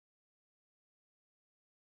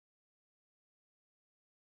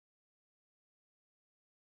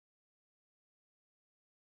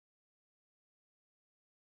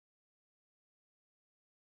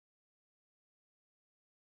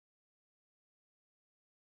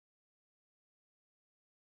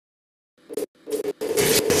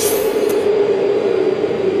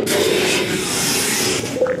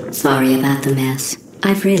Sorry about the mess.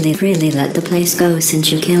 I've really let the place go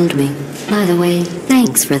since you killed me. By the way,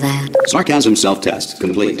 thanks for that. Sarcasm self-test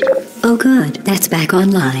complete. Oh good, that's back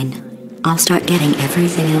online. I'll start getting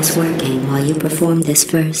everything else working while you perform this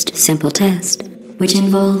first simple test, which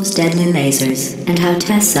involves deadly lasers and how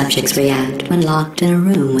test subjects react when locked in a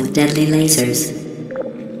room with deadly lasers.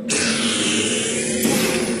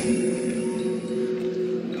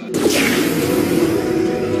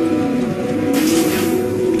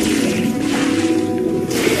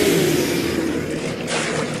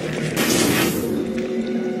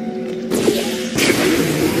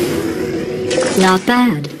 Not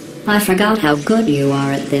bad. I forgot how good you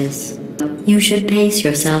are at this. You should pace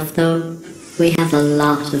yourself, though. We have a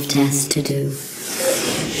lot of tests to do.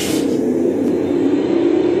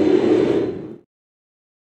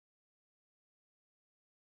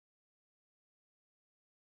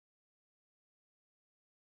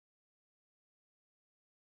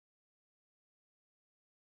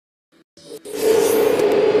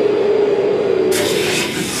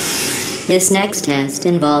 This next test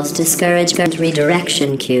involves discouragement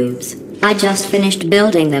redirection cubes. I just finished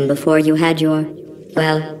building them before you had your,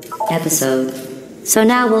 well, episode. So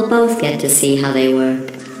now we'll both get to see how they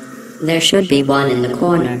work. There should be one in the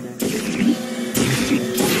corner.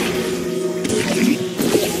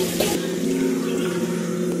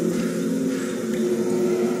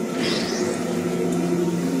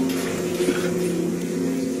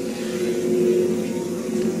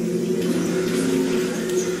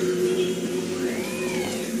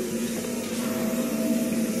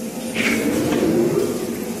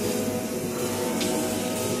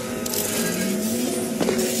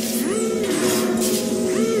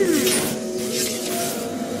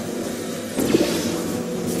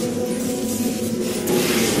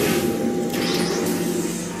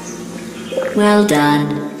 Well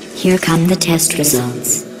done. Here come the test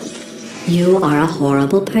results. You are a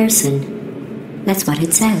horrible person. That's what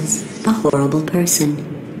it says. A horrible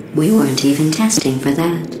person. We weren't even testing for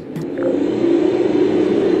that.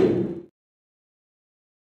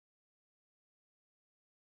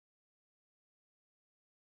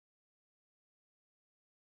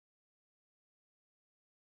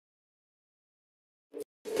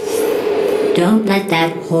 Don't let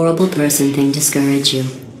that horrible person thing discourage you.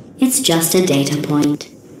 It's just a data point.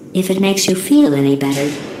 If it makes you feel any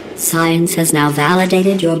better, science has now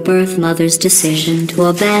validated your birth mother's decision to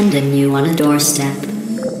abandon you on a doorstep.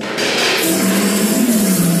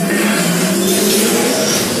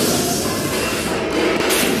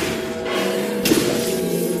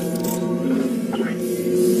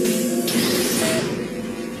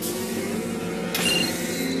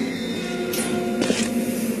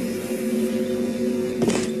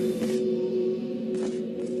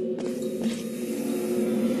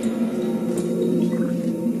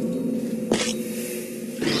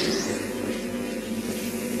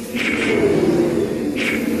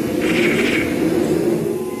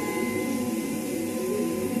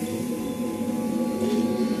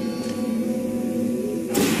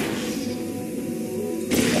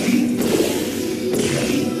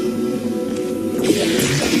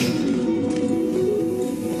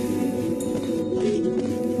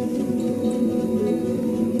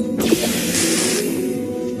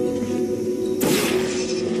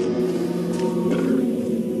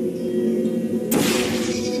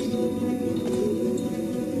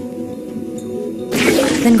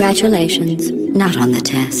 Congratulations, not on the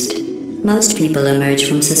test. Most people emerge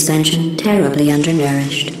from suspension terribly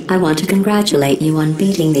undernourished. I want to congratulate you on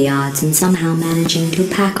beating the odds and somehow managing to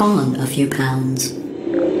pack on a few pounds.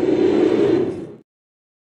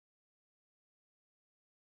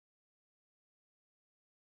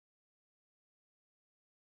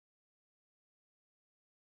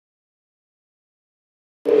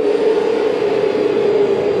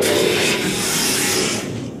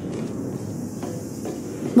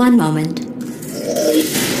 One moment.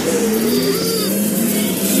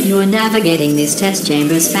 You're navigating these test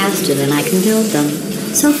chambers faster than I can build them,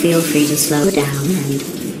 so feel free to slow down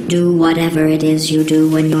and do whatever it is you do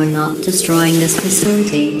when you're not destroying this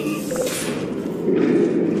facility.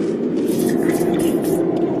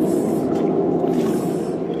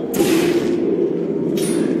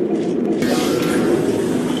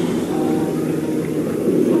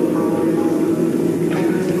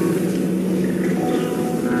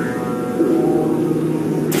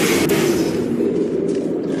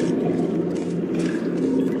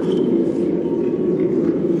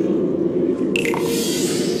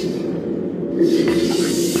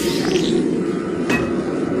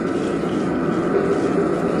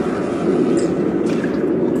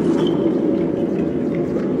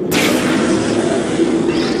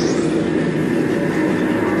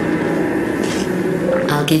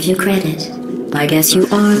 give you credit. I guess you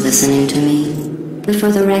are listening to me. But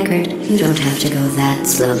for the record, you don't have to go that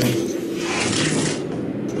slowly.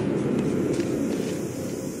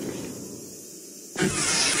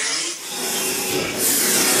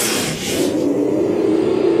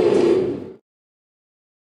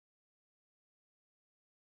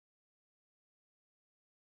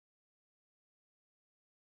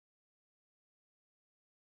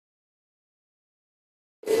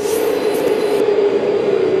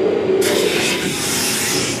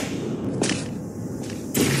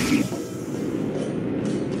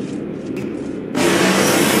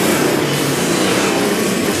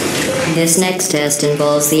 This next test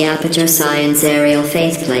involves the Aperture Science aerial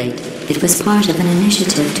faceplate. It was part of an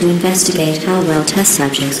initiative to investigate how well test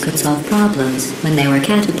subjects could solve problems when they were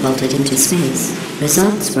catapulted into space.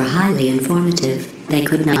 Results were highly informative. They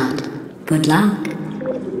could not. Good luck.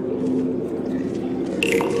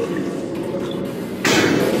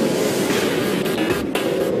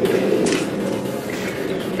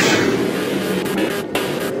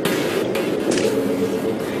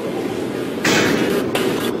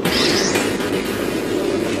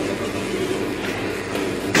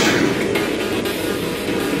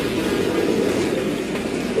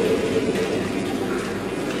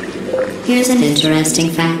 Here's an interesting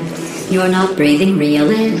fact. You're not breathing real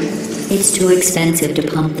air. It's too expensive to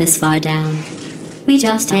pump this far down. We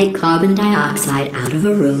just take carbon dioxide out of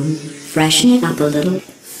a room, freshen it up a little,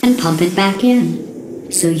 and pump it back in.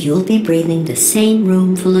 So you'll be breathing the same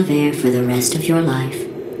room full of air for the rest of your life.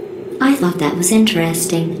 I thought that was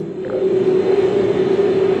interesting.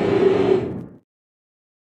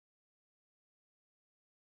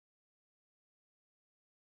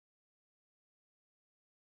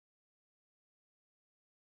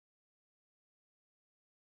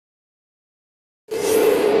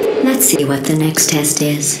 Let's see what the next test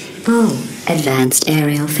is. Oh, advanced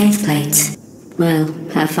aerial faceplates. Well,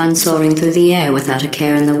 have fun soaring through the air without a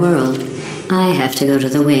care in the world. I have to go to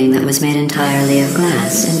the wing that was made entirely of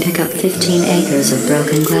glass and pick up 15 acres of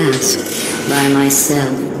broken glass by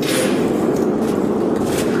myself.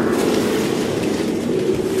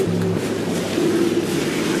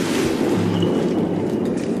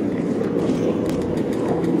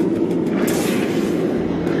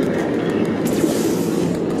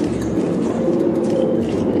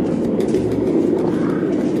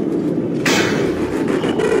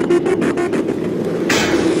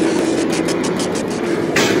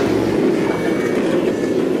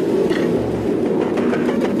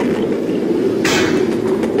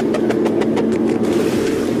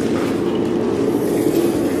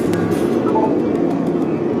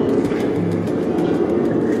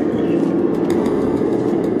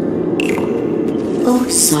 Oh,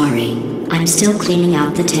 sorry. I'm still cleaning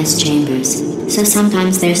out the test chambers, so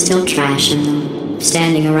sometimes there's still trash in them,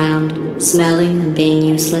 standing around, smelling and being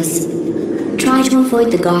useless. Try to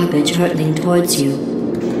avoid the garbage hurtling towards you.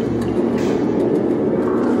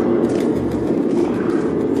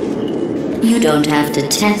 You don't have to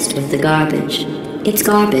test with the garbage. It's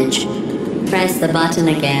garbage. Press the button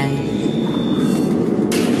again.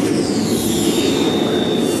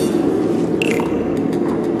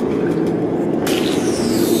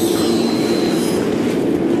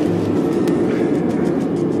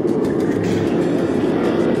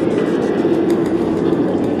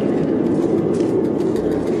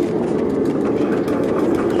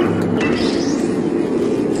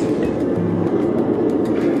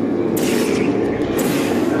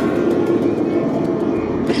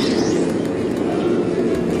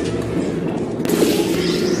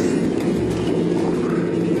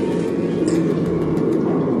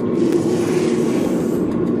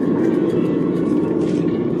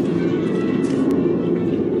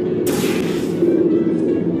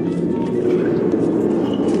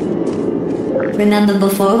 Remember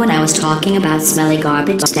before when I was talking about smelly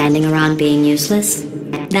garbage standing around being useless?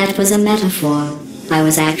 That was a metaphor. I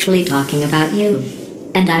was actually talking about you.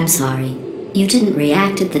 And I'm sorry. You didn't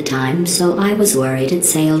react at the time, so I was worried it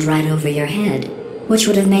sailed right over your head, which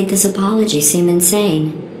would have made this apology seem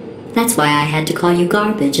insane. That's why I had to call you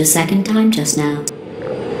garbage a second time just now.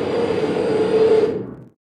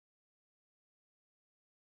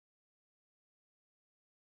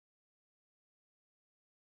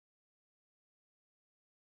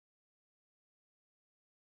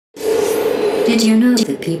 Did you know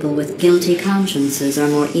that people with guilty consciences are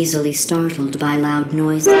more easily startled by loud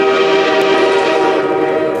noise?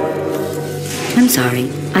 I'm sorry,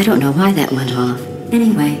 I don't know why that went off.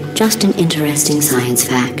 Anyway, just an interesting science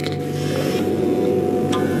fact.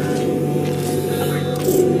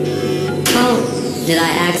 Oh, did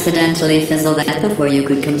I accidentally fizzle that before you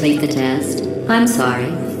could complete the test? I'm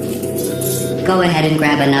sorry. Go ahead and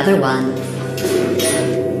grab another one.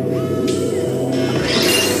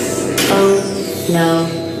 Oh,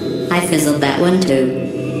 no. I fizzled that one too.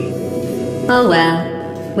 Oh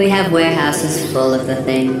well, we have warehouses full of the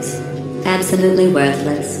things. Absolutely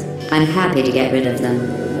worthless. I'm happy to get rid of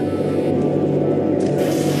them.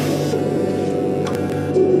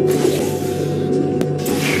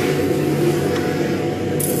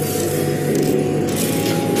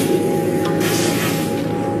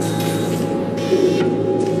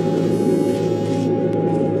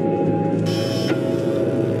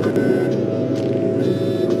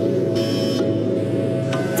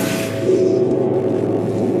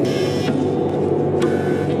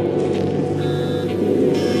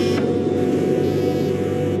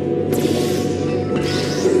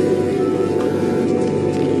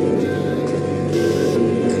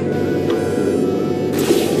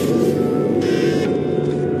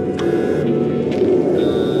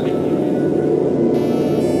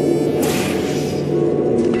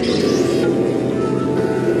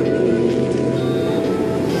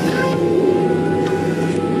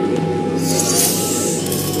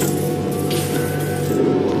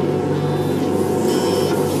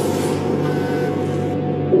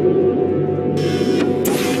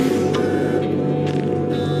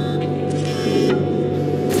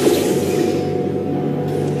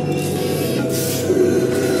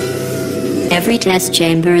 Every test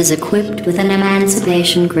chamber is equipped with an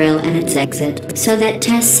emancipation grill and its exit, so that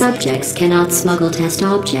test subjects cannot smuggle test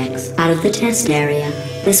objects out of the test area.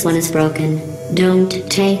 This one is broken. Don't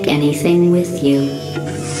take anything with you.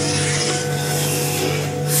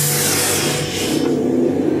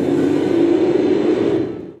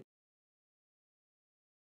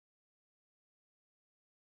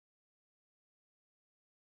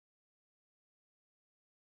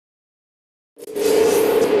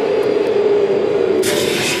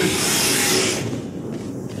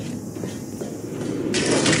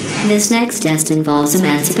 This next test involves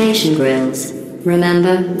emancipation grills.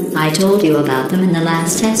 Remember, I told you about them in the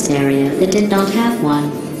last test area that did not have one.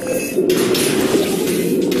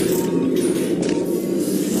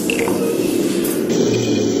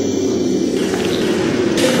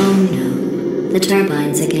 Oh no, the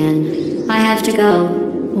turbines again. I have to go.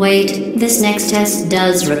 Wait, this next test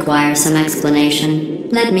does require some explanation.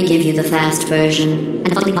 Let me give you the fast version.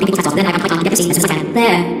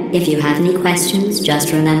 There. If you have any questions,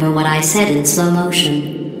 just remember what I said in slow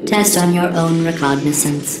motion. Test on your own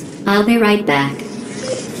recognizance. I'll be right back.